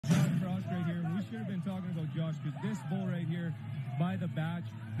have been talking about Josh, because this bull right here, by the batch,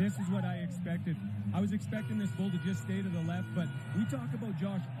 this is what I expected. I was expecting this bull to just stay to the left, but we talk about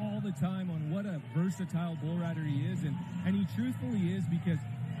Josh all the time on what a versatile bull rider he is, and he truthfully is, because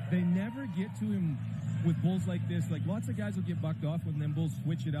they never get to him with bulls like this. Like, lots of guys will get bucked off when them bulls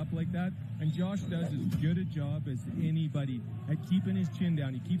switch it up like that, and Josh does as good a job as anybody at keeping his chin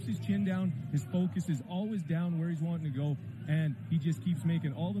down. He keeps his chin down, his focus is always down where he's wanting to go, and he just keeps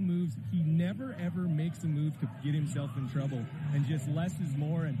making all the moves. He never ever makes a move to get himself in trouble, and just less is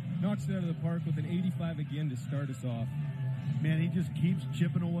more, and knocks it out of the park with an 85 again to start us off. Man, he just keeps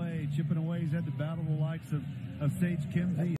chipping away. He's had to battle the likes of Sage Kimsey.